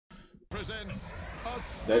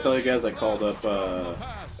Did I tell you guys I called up,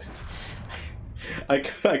 I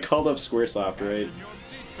called up Squaresoft, right?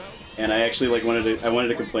 And I actually like wanted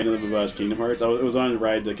to complain to them about Kingdom Hearts. It was on a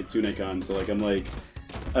ride to KatsuneCon, so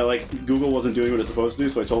like Google wasn't doing what it's supposed to do,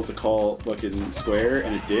 so I told it to call fucking Square,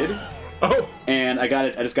 and it did. Oh. And I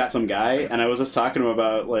just got some guy, and I was just talking to him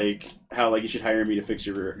about like how like you should hire me to fix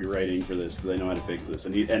your writing for this because I know how to fix this,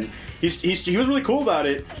 and he was really cool about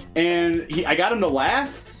it, and I got him to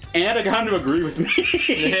laugh. And I got him to agree with me.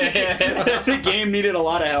 The game needed a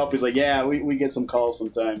lot of help. He's like, yeah, we get some calls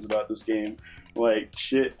sometimes about this game. I'm like,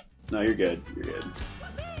 shit. No, you're good. You're good.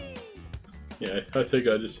 Yeah, I think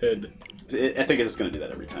I just had... I think it's just going to do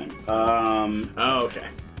that every time. Oh, okay.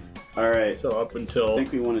 Alright. So up until... I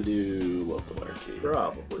think we want to do local arcade.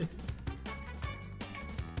 Probably.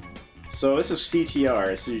 So this is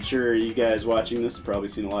CTR. So sure you guys watching this have probably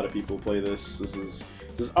seen a lot of people play this. This is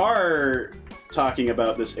our... talking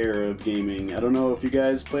about this era of gaming. I don't know if you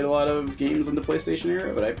guys played a lot of games in the PlayStation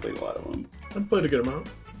era, but I played a lot of them. I played a good amount.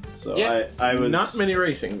 So yeah, I was not many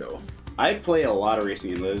racing though. I play a lot of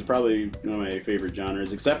racing games. It's probably one of my favorite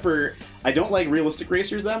genres, except for I don't like realistic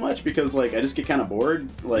racers that much because like I just get kind of bored.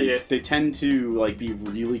 Like they tend to like be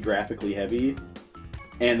really graphically heavy,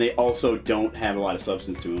 and they also don't have a lot of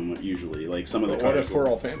substance to them usually. Like some of the cars. What if we're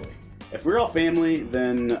all family? If we're all family,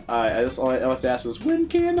 then all I have to ask is, when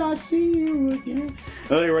can I see you again?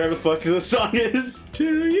 Or whatever the fuck the song is.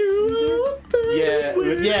 To you. Yeah,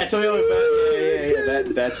 tell me all about yeah,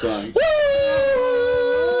 that song.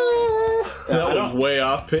 That was way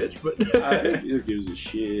off pitch, but it gives a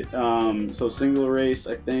shit. So single race,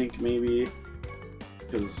 I think maybe,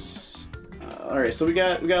 because all right. So we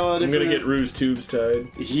got a lot of. I'm gonna get Ruse tubes tied.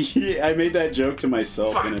 Yeah, I made that joke to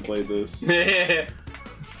myself when I played this.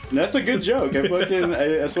 That's a good joke.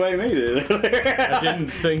 That's why I made it. I didn't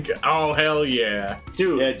think. Oh hell yeah,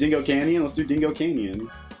 dude. Yeah, Dingo Canyon. Let's do Dingo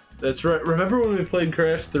Canyon. That's right. Remember when we played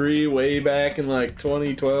Crash 3 way back in like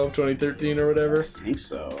 2012, 2013 or whatever? I think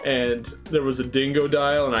so. And there was a Dingo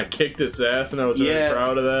Dial, and I kicked its ass, and I was really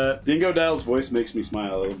proud of that. Dingo Dial's voice makes me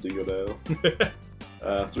smile. I love Dingo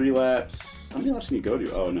Dial. 3 laps. How many laps can you go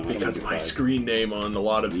to? Oh no, because my screen name on a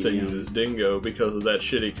lot of things is Dingo because of that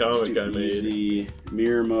shitty comic I made. Easy.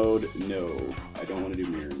 Mirror mode. No, I don't want to do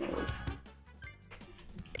mirror mode.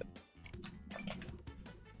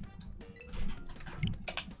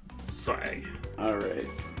 Swag. All right.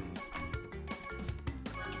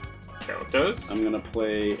 Characters. I'm gonna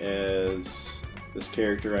play as this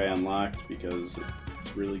character I unlocked because it's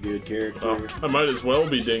a really good character. Oh, I might as well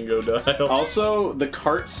be Dingo Dial. Also, the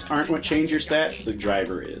carts aren't what change your stats. The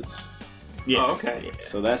driver is. Yeah. Oh, okay. Yeah.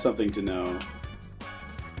 So that's something to know.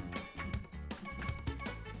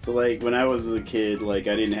 So like when I was a kid, like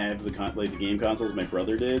I didn't have the game consoles. My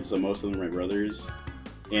brother did. So most of them were my brothers,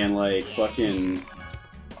 and like fucking.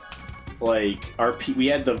 Like we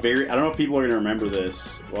had the I don't know if people are gonna remember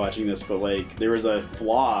this watching this, but like there was a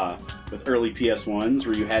flaw with early PS1s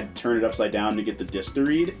where you had to turn it upside down to get the disc to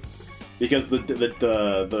read, because the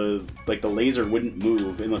laser wouldn't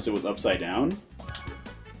move unless it was upside down.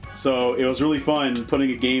 So it was really fun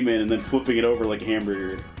putting a game in and then flipping it over like a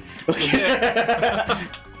hamburger.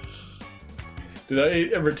 Did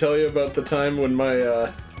I ever tell you about the time when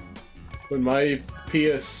my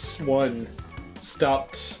PS1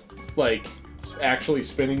 stopped like actually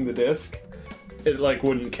spinning the disc? It like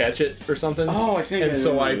wouldn't catch it or something. Oh, I think. And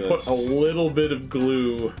so I put a little bit of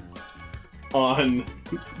glue on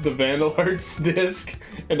the Vandal Hearts disc,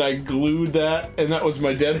 and I glued that, and that was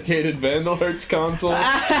my dedicated Vandal Hearts console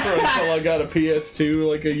until I got a PS2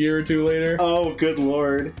 like a year or two later. Oh, good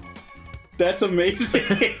lord. That's amazing.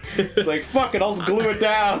 It's like, fuck it, I'll just glue it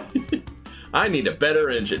down. I need a better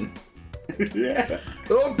engine. Yeah.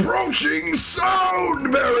 Approaching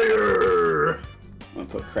sound barrier! I'm gonna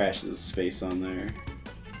put Crash's face on there.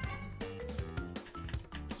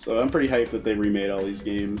 So I'm pretty hyped that they remade all these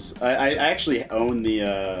games. I actually own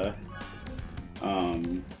the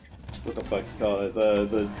what the fuck you call it?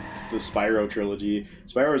 The Spyro trilogy.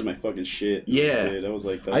 Spyro is my fucking shit. Yeah. That was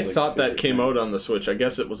like I thought that came out on the Switch. I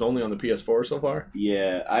guess it was only on the PS4 so far.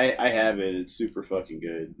 Yeah, I have it. It's super fucking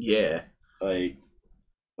good. Yeah. Like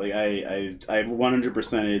I've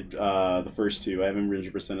 100%ed the first two. I haven't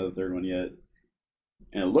 100%ed the third one yet,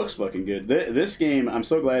 and it looks fucking good. This game, I'm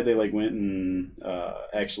so glad they like went and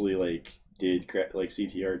actually like did like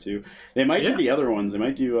CTR too. They might do the other ones. They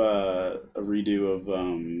might do a redo of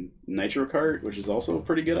Nitro Kart, which is also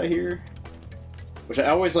pretty good, I hear. Which I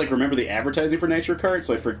always like remember the advertising for Nitro Kart,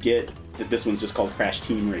 so I forget that this one's just called Crash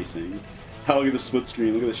Team Racing. Oh, look at the split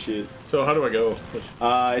screen. Look at this shit. So how do I go?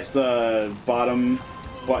 It's the bottom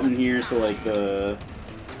button here, so like the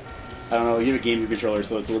I don't know, you have a GameCube controller,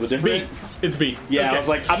 so it's a little bit different. B. It's B. Yeah, okay. I was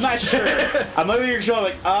like, I'm not sure. I'm looking at your controller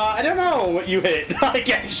like, I don't know what you hit. Like,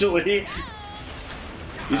 actually.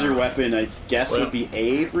 Use your weapon, I guess, would be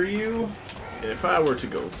A for you? If I were to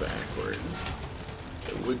go backwards,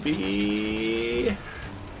 it would be...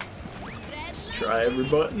 Let's try every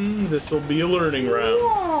button. This will be a learning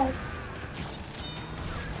round.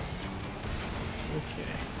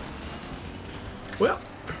 Okay. Well.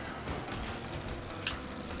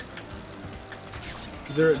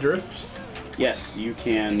 Is there a drift? Yes, you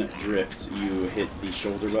can drift. You hit the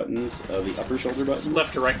shoulder buttons, the upper shoulder buttons.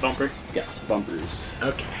 Left to right bumper. Yeah, bumpers.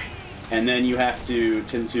 Okay. And then you have to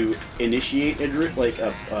tend to initiate a drift, like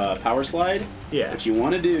a power slide. Yeah. What you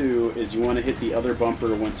want to do is you want to hit the other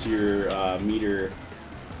bumper once your meter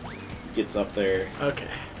gets up there.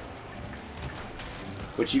 Okay.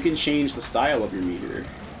 But you can change the style of your meter.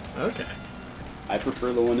 Okay. I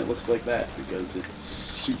prefer the one that looks like that because it's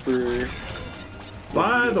super...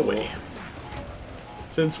 By the way,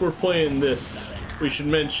 since we're playing this, we should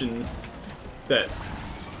mention that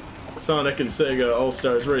Sonic and Sega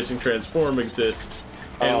All-Stars Racing Transform exist,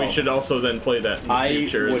 and we should also then play that in the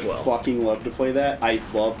future as well. I would fucking love to play that. I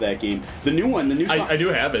love that game. The new one, the new... I do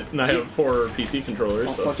have it, and I have 4 PC controllers.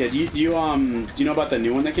 Oh, so. fuck it. Do you know about the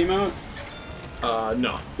new one that came out?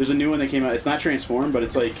 No. There's a new one that came out. It's not Transform, but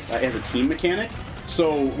it's like it has a team mechanic.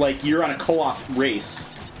 So like you're on a co-op race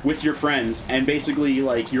with your friends, and basically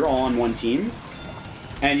like you're all on one team,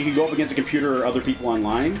 and you can go up against a computer or other people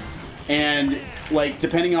online, and like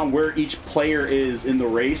depending on where each player is in the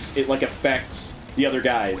race, it like affects the other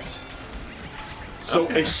guys. So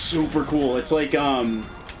it's super cool. It's like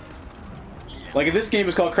this game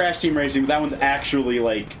is called Crash Team Racing, but that one's actually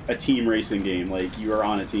like a team racing game. Like you are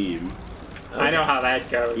on a team. I know how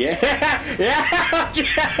that goes. Yeah, yeah.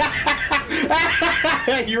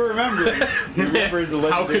 You remember? You remember the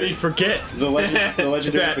legendary? How could he forget? The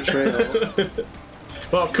legendary betrayal.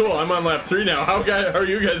 Well, cool. I'm on lap 3 now. How are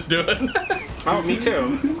you guys doing? Oh, me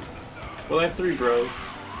too. Well, I have 3 bros.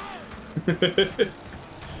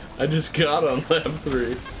 I just got on lap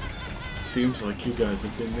 3. Seems like you guys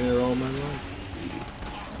have been there all my life.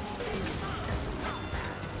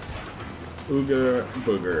 Ooga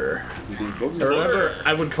Booger. I remember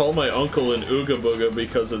I would call my uncle an Ooga Booga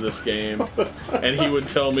because of this game, and he would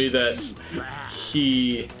tell me that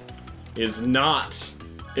he is not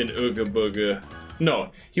an Ooga Booga.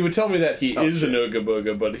 No, he would tell me that he is an Ooga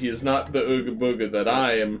Booga, but he is not the Ooga Booga that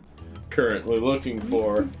I am currently looking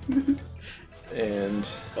for. And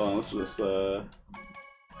let's just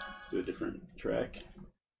let's do a different track.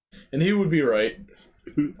 And he would be right.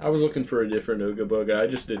 I was looking for a different Ooga Booga. I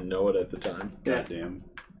just didn't know it at the time. Goddamn.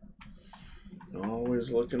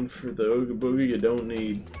 Always looking for the Ooga Booga you don't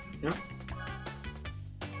need. Yeah.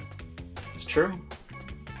 It's true.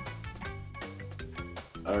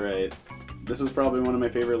 Alright. This is probably one of my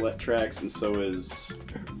favorite tracks, and so is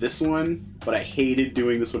this one, but I hated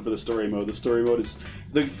doing this one for the story mode. The story mode is...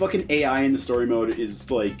 The fucking AI in the story mode is,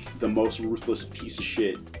 like, the most ruthless piece of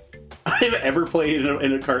shit I've ever played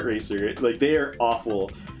in a kart racer. Like, they are awful.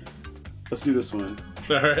 Let's do this one.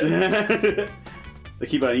 Alright. I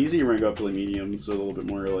keep it on easy, or we're gonna go up to like medium, so a little bit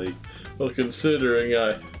more like... Well, considering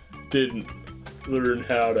I didn't learn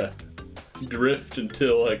how to drift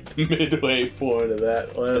until like the midway point of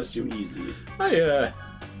that Let's do easy.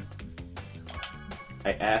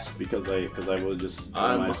 I asked because I will just...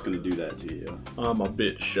 I'm just gonna do that to you. I'm a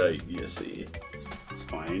bit shite, you see. It's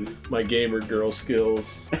fine. My gamer girl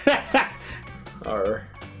skills are...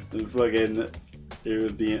 Fucking... It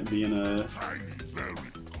would be being a...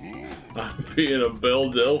 I'm being a Belle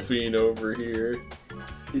Delphine over here.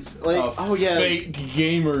 It's like... Oh, yeah. Fake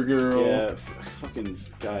gamer girl. Yeah, fucking...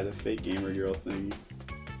 God, the fake gamer girl thing.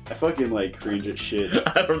 I fucking, like, cringe at shit.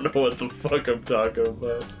 I don't know what the fuck I'm talking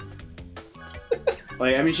about.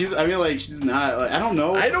 Like, I mean, she's not... Like, I don't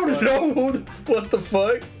know. I don't know what the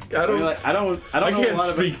fuck. I can't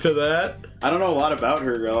speak to that. I don't know a lot about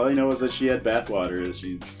her, girl. All I know is that she had bathwater that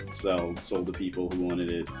she sold to people who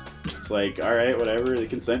wanted it. It's like, alright, whatever, they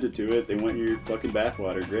consented to it, they want your fucking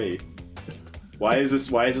bathwater, great. Why is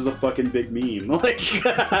this a fucking big meme?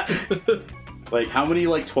 Like, how many,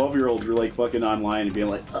 like, 12-year-olds were, like, fucking online and being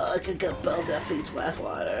like, oh, I could get Belle Delphine's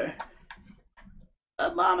bathwater.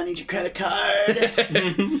 Mom, I need your credit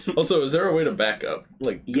card. Also, is there a way to back up?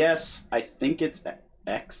 Like, yes, I think it's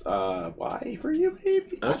X, Y for you,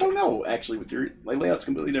 maybe? Okay. I don't know, actually, with your layout's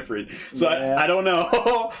completely different. So yeah. I don't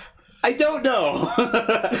know. I don't know.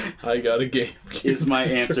 I got a game. Is my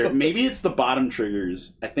answer. Maybe it's the bottom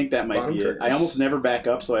triggers. I think that might be it. I almost never back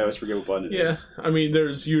up, so I always forget what button it is. Yeah, I mean,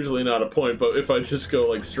 there's usually not a point, but if I just go,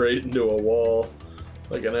 like, straight into a wall,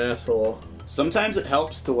 Like an asshole. Sometimes it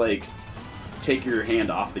helps to like take your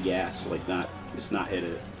hand off the gas, like just not hit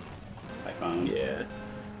it. I found. Yeah.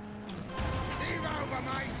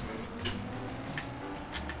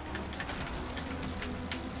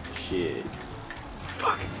 Shit.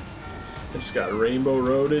 Fuck. I just got Rainbow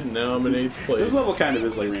Roaded, and now I'm in 8th place. This level kind of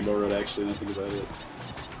is like Rainbow Road, actually, when I think about it.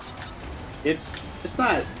 It's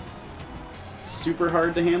not super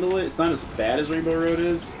hard to handle it. It's not as bad as Rainbow Road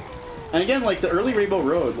is. And again, like, the early Rainbow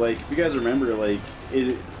Road, like, if you guys remember, like,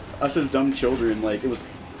 us as dumb children, like, it was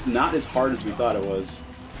not as hard as we thought it was.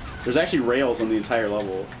 There's actually rails on the entire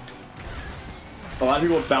level. A lot of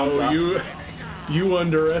people bounce off. You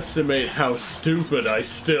underestimate how stupid I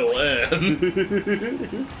still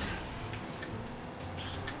am.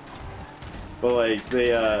 But like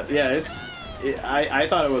yeah, I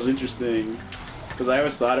thought it was interesting because I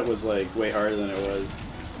always thought it was like way harder than it was.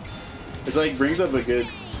 It's like brings up a good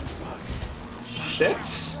Shit.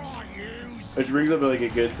 which brings up like a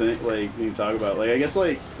good thing like we can talk about. Like I guess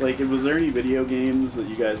like was there any video games that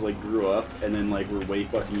you guys like grew up and then like were way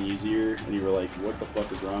fucking easier and you were like, what the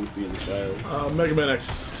fuck is wrong with me as a child? Mega Man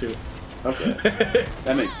X2. Okay,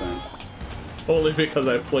 that makes sense. Only because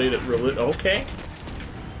I played it okay.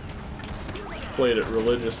 Played it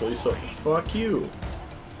religiously, so fuck you.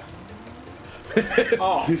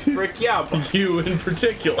 Oh, frick yeah. You in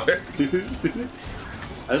particular.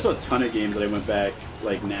 There's a ton of games that I went back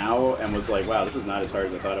like now and was like, wow, this is not as hard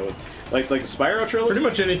as I thought it was. Like the Spyro trilogy. Pretty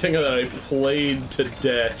much anything that I played to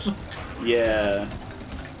death. Yeah.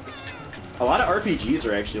 A lot of RPGs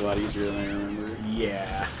are actually a lot easier than I remember.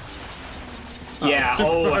 Yeah. Yeah, Super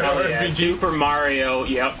oh, Mario hell yeah. RPG. Super Mario,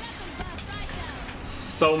 yep.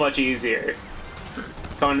 So much easier.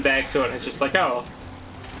 Going back to it, it's just like, oh,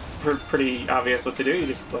 pretty obvious what to do. You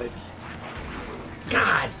just, like...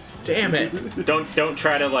 God damn it. Don't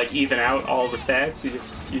try to, like, even out all the stats.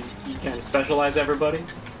 You kind of specialize everybody.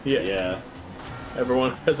 Yeah. Yeah.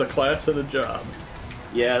 Everyone has a class and a job.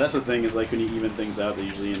 Yeah, that's the thing, is like when you even things out, that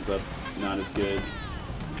usually ends up not as good.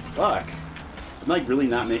 Fuck. I'm like really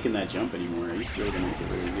not making that jump anymore. I used to be able to make it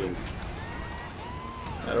really good.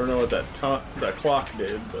 I don't know what that clock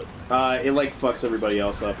did, but... It like fucks everybody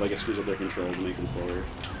else up, like it screws up their controls and makes them slower.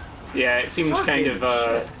 Yeah, it seems kind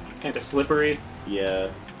of slippery.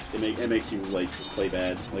 Yeah. It makes you like just play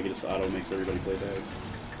bad. Like it just auto makes everybody play bad.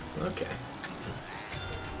 Okay.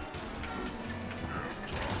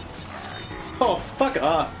 Oh, fuck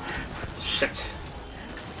off. Shit.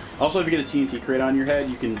 Also, if you get a TNT crate on your head,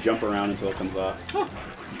 you can jump around until it comes off. Oh.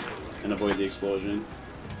 And avoid the explosion.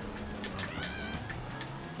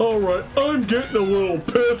 Alright, I'm getting a little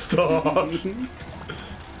pissed off.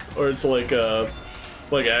 Or it's like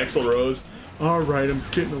Axl Rose. Alright, I'm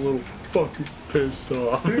getting a little fucking pissed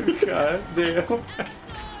off. God damn.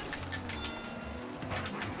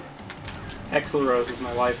 Axl Rose is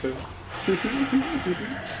my waifu.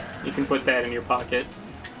 You can put that in your pocket.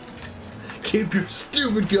 Keep your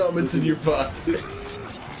stupid comments in your pocket.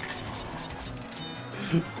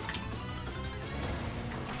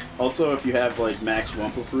 Also, if you have like max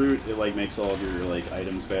Wumpa Fruit, it like makes all of your like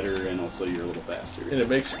items better, and also you're a little faster. And it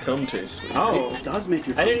makes your cum taste sweet. Oh. It does make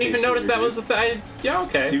your. I cum didn't even taste notice sweeter, that was a thing. Yeah,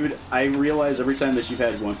 okay. Dude, I realize every time that you've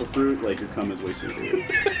had Wumpa Fruit, like your cum is way sweeter.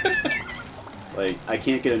 Like I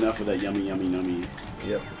can't get enough of that yummy, yummy, nummy.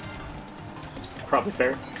 Yep. That's probably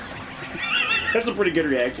fair. That's a pretty good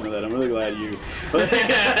reaction to that. I'm really glad you.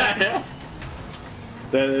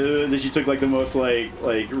 That you took like the most like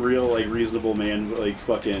real like reasonable man like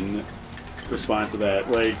fucking response to that.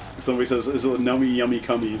 Like somebody says, "Is it nummy yummy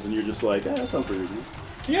cummies?" and you're just like, "Yeah, that sounds pretty reasonable."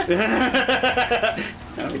 Yeah.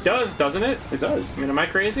 It does, doesn't it? It does. I mean, am I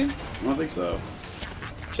crazy? I don't think so.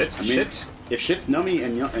 Shit. I mean, if shit's nummy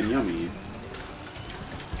and yummy, you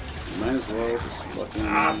might as well just fucking.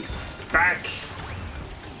 Ah, fuck.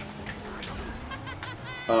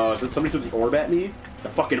 Is that somebody threw the orb at me? The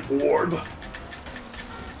fucking orb.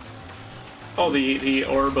 Oh, the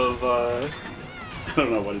orb of I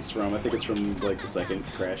don't know what it's from. I think it's from like the second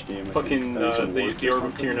Crash game. fucking I think. the orb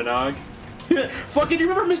of Tirnanog. Fucking, do you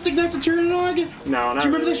remember Mystic Knights of Tirnanog? No, not Do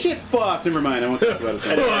you remember really. this shit? Fuck, never mind. I won't talk about it.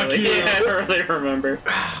 I don't really, yeah, I don't really remember.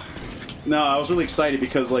 No, I was really excited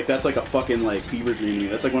because like that's like a fucking like fever dream to me.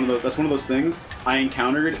 That's like one of those things I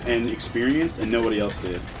encountered and experienced and nobody else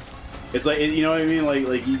did. It's like, you know what I mean?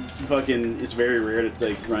 Like you fucking, it's very rare to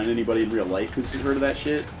like run anybody in real life who's heard of that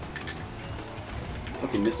shit.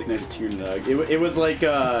 Fucking Mystic Knights of Tirnanog. It was like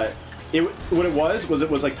what it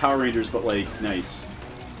was like Power Rangers but like Knights.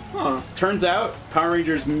 Huh. Turns out Power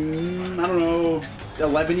Rangers, I don't know,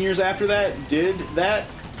 11 years after that did that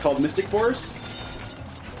called Mystic Force.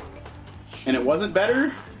 And it wasn't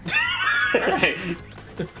better. Alright.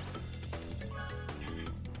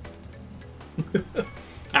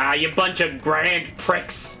 Ah, you bunch of grand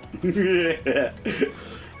pricks. Yeah.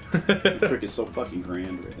 Prick is so fucking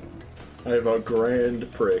grand right I am a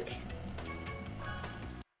grand prick.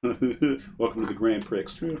 now. Welcome to the Grand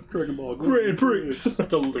Pricks. Dragon Ball Grand pricks!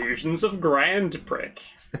 Delusions of grand prick.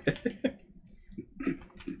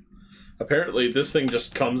 Apparently, this thing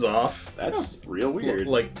just comes off. That's real weird.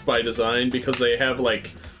 Like, by design, because they have,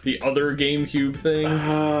 like, the other GameCube thing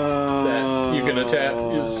that you can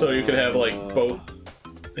attach, so you can have, like, both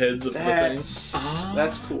heads of the thing.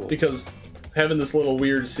 That's cool. Because having this little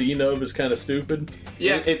weird C nub is kind of stupid.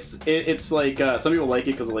 Yeah, it's like some people like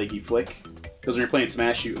it because like you flick. Because when you're playing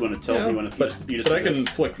Smash, you want to tilt. You want to. But I can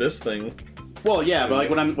flick this thing. Well, yeah, but like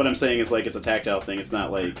what I'm saying is like it's a tactile thing. It's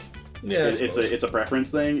not like Yeah, it's a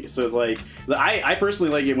preference thing. So it's like I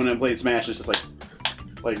personally like it when I'm playing Smash. It's just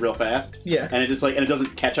like real fast. Yeah. And it just like it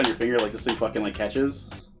doesn't catch on your finger like this thing fucking like catches.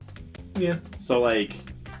 Yeah. So like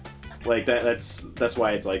that's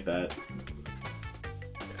why it's like that.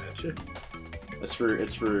 Gotcha. It's for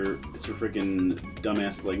freaking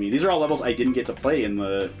dumbasses like me. These are all levels I didn't get to play in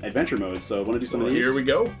the adventure mode, so I want to do some of these. Here we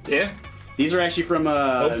go. yeah. These are actually from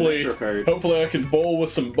Hopefully, Nitro Kart. hopefully I can bowl with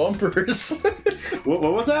some bumpers. What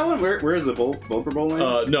was that one? Where is the bumper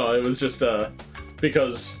bowling? No, it was just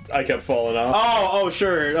because I kept falling off. Oh,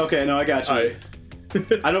 sure. Okay, no, I got you.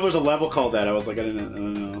 I know there's a level called that. I was like, I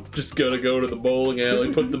don't know. Just gotta go to the bowling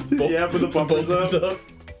alley, put the Put the bumpers up.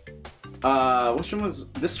 up. Which one was...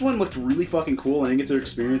 This one looked really fucking cool. I didn't get to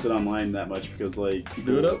experience it online that much because, like...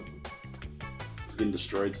 Do it up. It's getting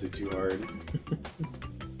destroyed too hard.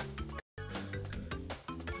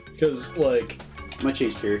 Because, like... I might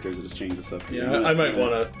change characters and just change the stuff. Yeah, I might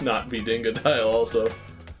want to not be Dingodile also.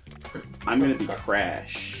 I'm gonna be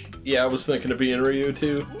Crash. Yeah, I was thinking of being Ryu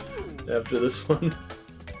too, after this one.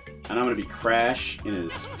 And I'm gonna be Crash in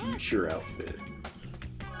his future outfit.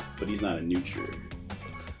 But he's not a neuter.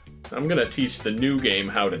 I'm gonna teach the new game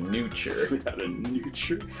how to neuter. How to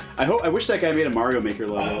neuter. I wish that guy made a Mario Maker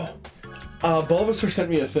level. Bulbasaur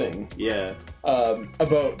sent me a thing. Yeah.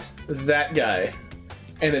 About that guy.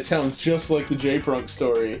 And it sounds just like the J-Prunk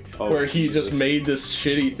story, where he just made this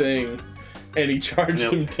shitty thing, and he charged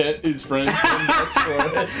his friend $10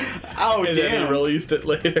 for it. Oh, and damn! then he released it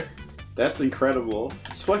later. That's incredible.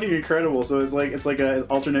 It's fucking incredible. So it's like an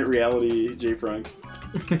alternate reality J-Prunk.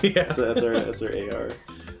 Yeah, So that's our AR.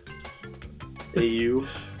 AU.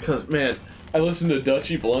 Cause man, I listened to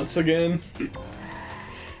Dutchy Blunts again,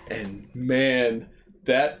 and man,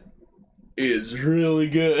 that is really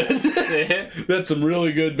good. That's some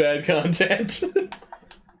really good bad content.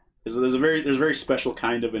 There's a very special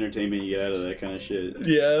kind of entertainment you get out of that kind of shit.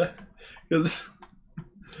 Yeah, because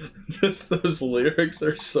just those lyrics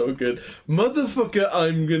are so good. Motherfucker,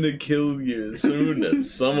 I'm gonna kill you as soon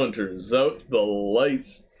as someone turns out the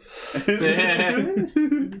lights.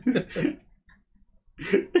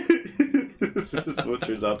 This is what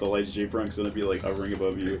turns out the lights. J-Punk's gonna be like hovering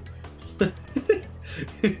above you.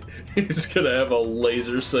 He's gonna have a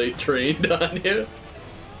laser sight trained on you.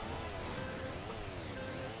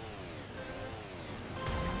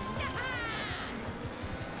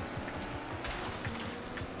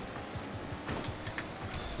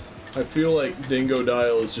 I feel like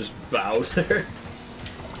Dingodile is just Bowser.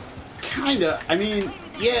 Kinda. I mean,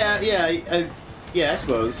 yeah, I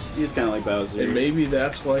suppose he's kind of like Bowser. And maybe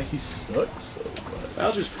that's why he sucks so much.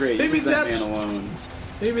 Bowser's great. Maybe Leave that that's man alone.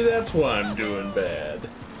 Maybe that's why I'm doing bad.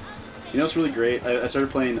 You know what's really great? I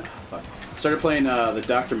started playing. The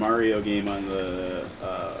Dr. Mario game on the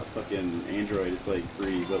fucking Android. It's like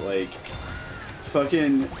free, but like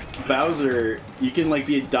fucking Bowser, you can like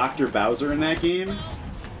be a Dr. Bowser in that game.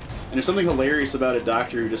 And there's something hilarious about a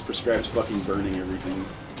doctor who just prescribes fucking burning everything.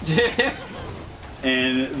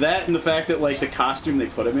 And that, and the fact that like the costume they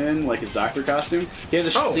put him in, like his doctor costume, he has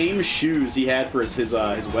the same shoes he had for his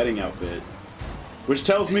wedding outfit. Which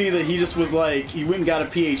tells me that he just was like, he went and got a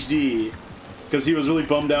PhD because he was really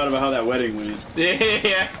bummed out about how that wedding went.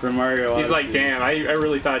 Yeah. For Mario Odyssey. He's like, damn, I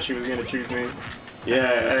really thought she was gonna choose me.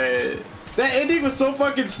 Yeah. That ending was so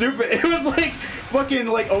fucking stupid. It was like fucking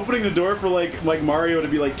like opening the door for like Mario to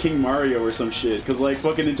be like King Mario or some shit. Cause like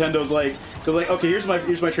fucking Nintendo's like, okay, here's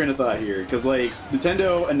my train of thought here. Cause like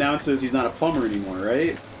Nintendo announces he's not a plumber anymore,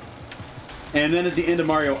 right? And then at the end of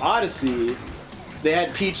Mario Odyssey, they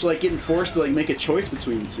had Peach like getting forced to like make a choice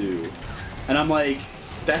between the two. And I'm like,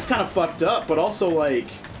 that's kind of fucked up, but also like,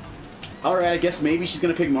 alright, I guess maybe she's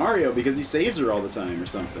gonna pick Mario because he saves her all the time or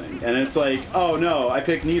something. And it's like, oh no, I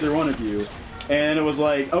picked neither one of you. And it was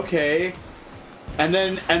like, okay, And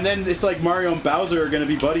then it's like Mario and Bowser are gonna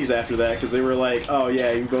be buddies after that because they were like, oh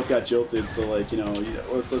yeah, you both got jilted, so like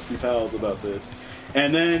let's be pals about this.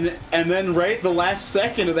 And then right the last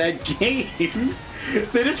second of that game,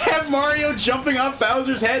 they just have Mario jumping off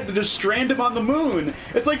Bowser's head to just strand him on the moon.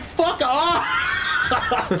 It's like fuck off.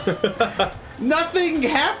 Nothing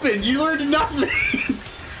happened. You learned nothing.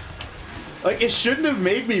 Like it shouldn't have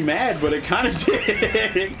made me mad, but it kind of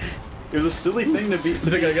did. It was a silly thing to be. I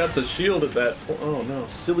think I got the shield at that point. Oh no.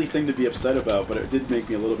 Silly thing to be upset about, but it did make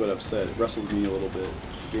me a little bit upset. It rustled me a little bit.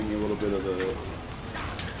 Gave me a little bit of the.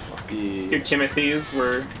 Your Timothys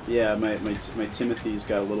were. Yeah, my Timothys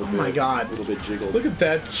got a little bit. Oh my god. A little bit jiggled. Look at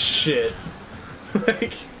that shit.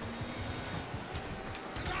 Like.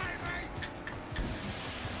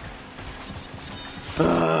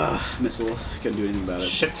 Missile. Couldn't do anything about it.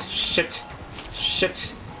 Shit.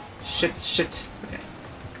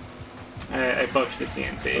 Okay. I bugged the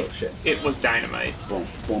TNT. Oh shit. It was dynamite. Boom,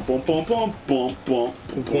 boom, boom, boom, boom, boom, boom,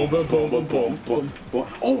 boom, boom, boom, boom, boom, boom.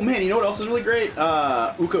 Oh man, you know what else is really great?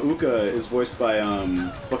 Uka Uka is voiced by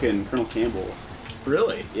fucking Colonel Campbell.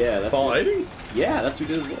 Really? Yeah, that's Paul Eiding? Yeah, that's who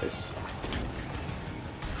did his voice.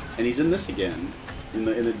 And he's in this again, in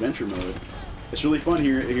adventure mode. It's really fun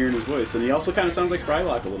hearing his voice, and he also kind of sounds like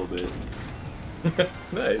Frylock a little bit.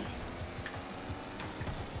 Nice.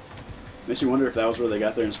 Makes you wonder if that was where they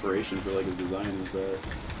got their inspiration for like his design. Is that?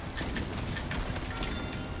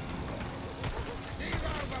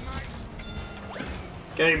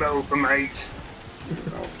 Game over, mate.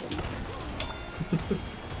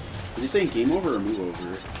 Is he saying game over or move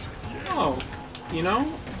over? Oh, you know?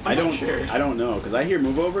 I don't sure. I don't know because I hear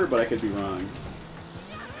move over, but I could be wrong.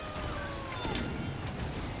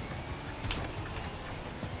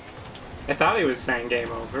 I thought he was saying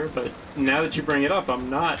game over, but now that you bring it up, I'm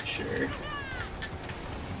not sure.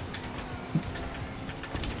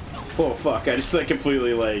 Oh fuck! I just like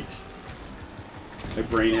completely like my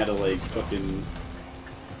brain had to like fucking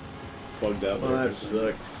bugged out. Well, that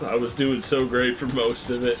sucks. I was doing so great for most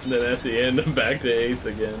of it, and then at the end, I'm back to 8th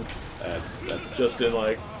again. That's just in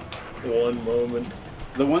like one moment.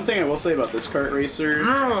 The one thing I will say about this kart racer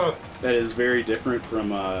that is very different from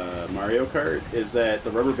Mario Kart is that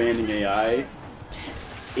the rubber banding AI,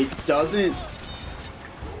 it's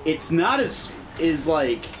not as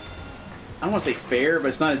like, I don't want to say fair, but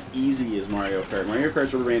it's not as easy as Mario Kart. Mario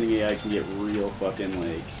Kart's rubber banding AI can get real fucking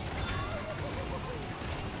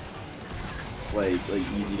like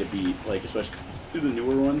easy to beat, like especially through the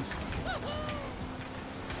newer ones.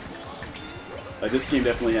 Like this game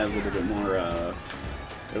definitely has a little bit more.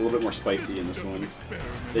 They're a little bit more spicy in this one.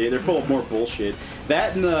 They're full of more bullshit.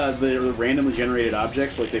 That and the randomly generated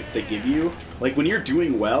objects like they give you, like when you're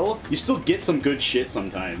doing well, you still get some good shit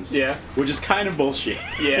sometimes. Yeah. Which is kind of bullshit.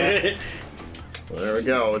 Yeah. Well, there we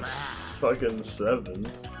go. It's fucking 7.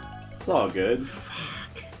 It's all good.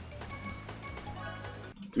 Fuck.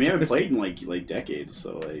 I mean, I haven't played in like decades,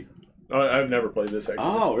 so like. I've never played this actually.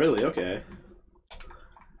 Oh, really? Okay.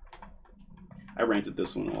 I rented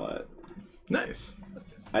this one a lot. Nice.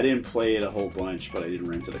 I didn't play it a whole bunch, but I did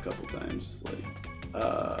rent it a couple times. Like,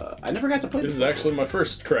 I never got to play this. This is actually my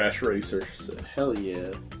first Crash Racer. So. Hell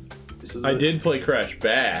yeah! This is. I did play Crash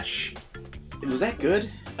Bash. Was that good?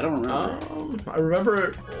 I don't remember. I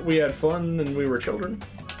remember we had fun and we were children,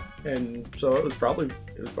 and so it was probably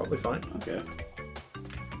fine. Okay.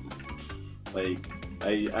 Like,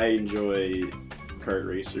 I enjoy kart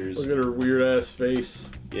racers. Look at her weird ass face.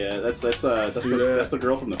 Yeah, that's the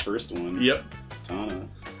girl from the first one. Yep. It's Taha.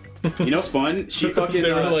 You know what's fun? She fucking.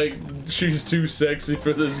 They were like, she's too sexy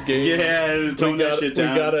for this game. Yeah, tone that shit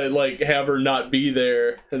down. We gotta like have her not be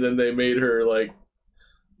there, and then they made her like,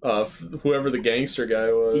 whoever the gangster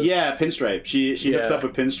guy was. Yeah, Pinstripe. She hooks up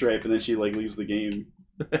with Pinstripe, and then she like leaves the game.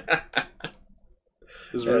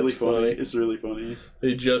 It's really funny. It's really funny.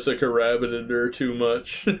 They Jessica Rabbited her too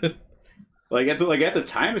much. Like at the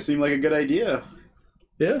time, it seemed like a good idea.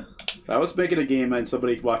 Yeah. If I was making a game and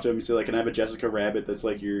somebody walked up and said, like, can I have a Jessica Rabbit that's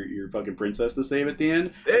like your fucking princess to save at the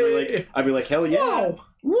end? I'd be like, hell yeah. Whoa!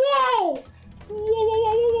 Whoa!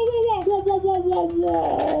 Whoa, whoa, whoa, whoa, whoa,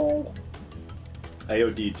 whoa. I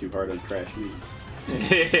OD'd too hard on Crash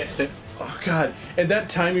memes. Oh god! And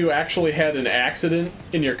that time you actually had an accident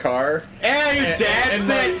in your car. Hey, your dad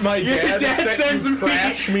said my dad sends me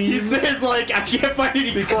crash memes. He says like I can't find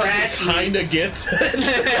any crash. Kinda gets it.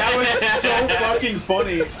 That was so fucking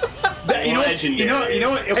funny. You know what?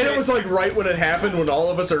 Okay. And it was like right when it happened, when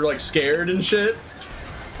all of us are like scared and shit.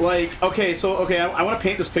 Like, okay, I want to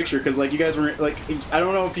paint this picture because, like, you guys were like, I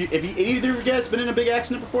don't know if either of you guys been in a big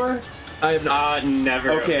accident before. I have not.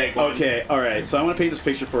 Never. Okay, all right. So I want to paint this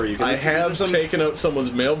picture for you. I have taken out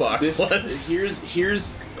someone's mailbox once.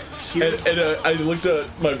 Here's and I looked at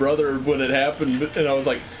my brother when it happened, and I was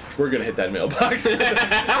like, "We're gonna hit that mailbox." And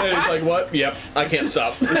he's like, "What? Yep, I can't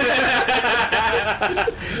stop."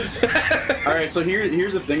 All right, so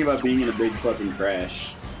here's the thing about being in a big fucking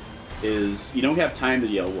crash, is you don't have time to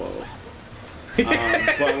yell whoa.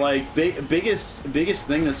 But like biggest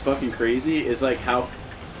thing that's fucking crazy is like how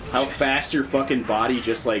fast your fucking body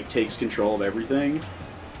just like takes control of everything.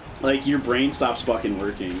 Like your brain stops fucking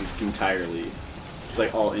working entirely. It's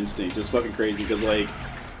like all instinct. It's fucking crazy because like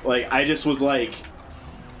I just was like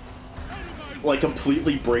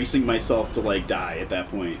completely bracing myself to like die at that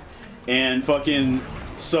point. And fucking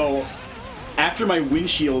so after my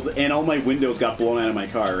windshield and all my windows got blown out of my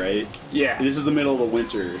car, right? Yeah. And this is the middle of the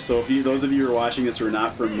winter. So if those of you who are watching this who are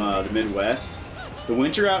not from the Midwest, the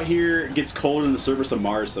winter out here gets colder than the surface of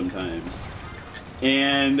Mars sometimes.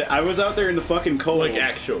 And I was out there in the fucking cold. Like,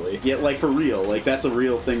 actually. Yeah, like, for real. Like, that's a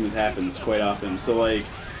real thing that happens quite often. So, like,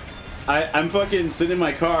 I'm fucking sitting in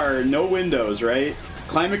my car, no windows, right?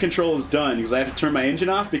 Climate control is done because I have to turn my engine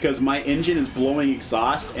off because my engine is blowing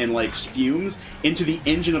exhaust and, like, fumes into the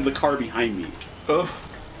engine of the car behind me. Ugh.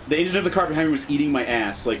 The engine of the car behind me was eating my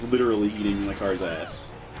ass, like, literally eating my car's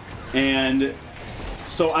ass. And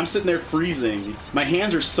so I'm sitting there freezing. My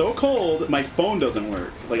hands are so cold, my phone doesn't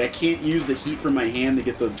work. Like, I can't use the heat from my hand to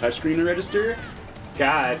get the touchscreen to register.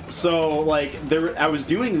 God. So, like, I was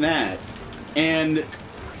doing that, and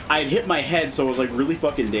I'd hit my head, so I was, like, really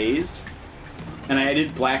fucking dazed. And I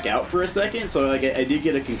did black out for a second, so, like, I did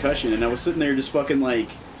get a concussion, and I was sitting there just fucking,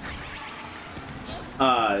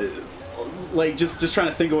 just trying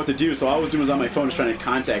to think of what to do. So all I was doing was on my phone just trying to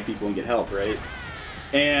contact people and get help, right?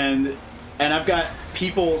 And I've got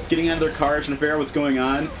people getting out of their cars trying to figure out what's going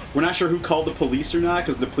on. We're not sure who called the police or not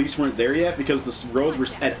because the police weren't there yet because the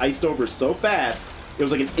roads had iced over so fast. It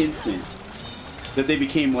was like an instant that they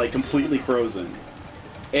became like completely frozen.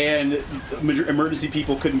 And emergency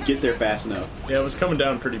people couldn't get there fast enough. Yeah, it was coming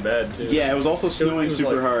down pretty bad too. Yeah, it was also snowing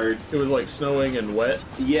super hard. It was like snowing and wet.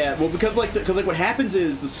 Yeah, well, because what happens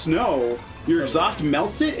is the snow, your exhaust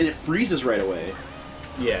melts it and it freezes right away.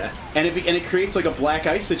 Yeah, and it creates like a black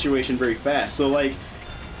ice situation very fast. So like,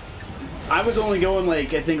 I was only going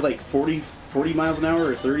like I think like 40 miles an hour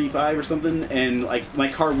or 35 or something, and like my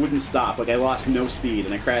car wouldn't stop. Like I lost no speed,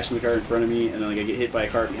 and I crashed in the car in front of me, and then like I get hit by a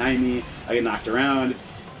car behind me. I get knocked around.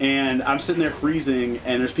 And I'm sitting there freezing,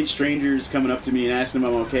 and there's strangers coming up to me and asking if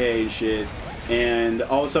I'm okay and shit. And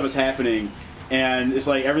all this stuff is happening, and it's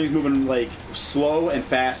like everything's moving like slow and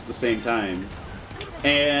fast at the same time.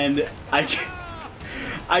 And I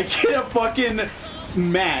get a fucking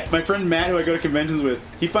Matt, my friend Matt, who I go to conventions with.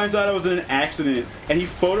 He finds out I was in an accident, and he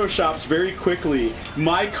photoshops very quickly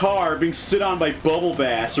my car being sit on by Bubble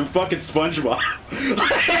Bass from fucking SpongeBob.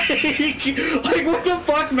 like what the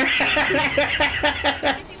fuck, Matt?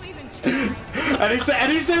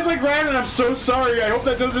 And he says like, Ryan, I'm so sorry. I hope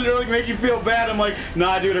that doesn't really make you feel bad. I'm like,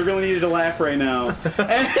 nah, dude, I really needed to laugh right now. And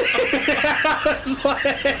I was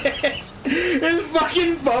like, this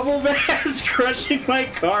fucking Bubble Bass crushing my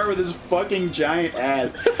car with his fucking giant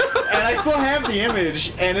ass. And I still have the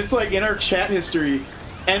image, and it's like in our chat history.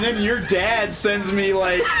 And then your dad sends me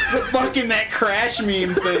like fucking that crash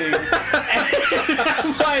meme thing. And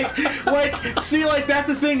I'm like, see, like that's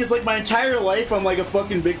the thing. Is like my entire life I'm like a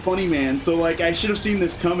fucking big funny man. So like I should have seen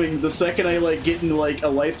this coming. The second I like get into like a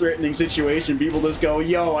life-threatening situation, people just go,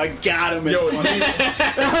 "Yo, I got him." Yo,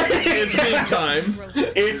 it's meme time.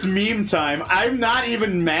 It's meme time. I'm not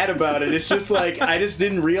even mad about it. It's just like I just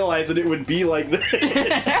didn't realize that it would be like this.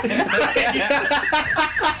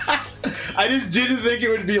 I just didn't think it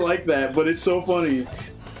would be like that, but it's so funny.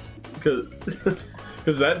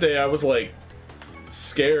 Because that day I was like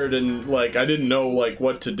scared and like I didn't know like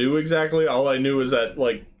what to do exactly. All I knew is that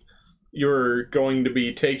like you were going to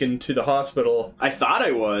be taken to the hospital. I thought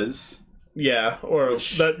I was. Yeah, or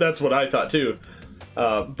that's what I thought too.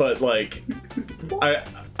 But like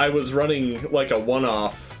I was running like a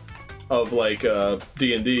one-off of like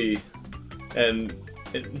D&D and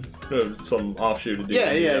some offshoot of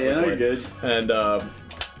D&D. Yeah, no, you're good.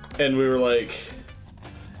 And we were like,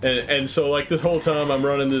 and so like this whole time I'm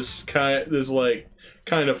running this kind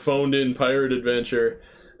of phoned in pirate adventure,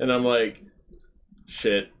 and I'm like,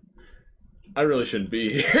 shit, I really shouldn't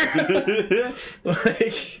be here.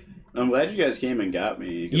 Like, I'm glad you guys came and got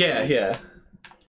me. Yeah.